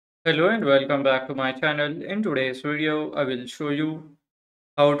Hello and welcome back to my channel. In today's video, I will show you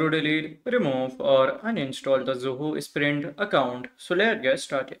how to delete, remove or uninstall the Zoho Sprint account. So let's get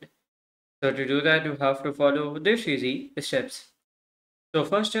started. So to do that, you have to follow these easy steps. So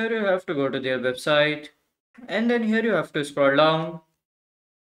first here you have to go to their website and then here you have to scroll down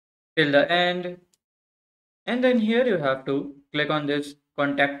till the end and then here you have to click on this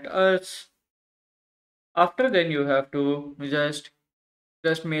contact us. After then you have to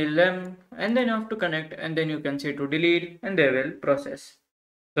just mail them and then you have to connect and then you can say to delete and they will process.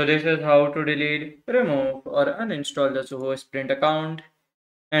 So this is how to delete, remove or uninstall the Zoho Sprint account.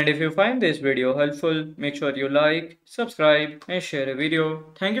 And if you find this video helpful, make sure you like, subscribe and share a video.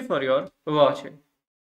 Thank you for your watching.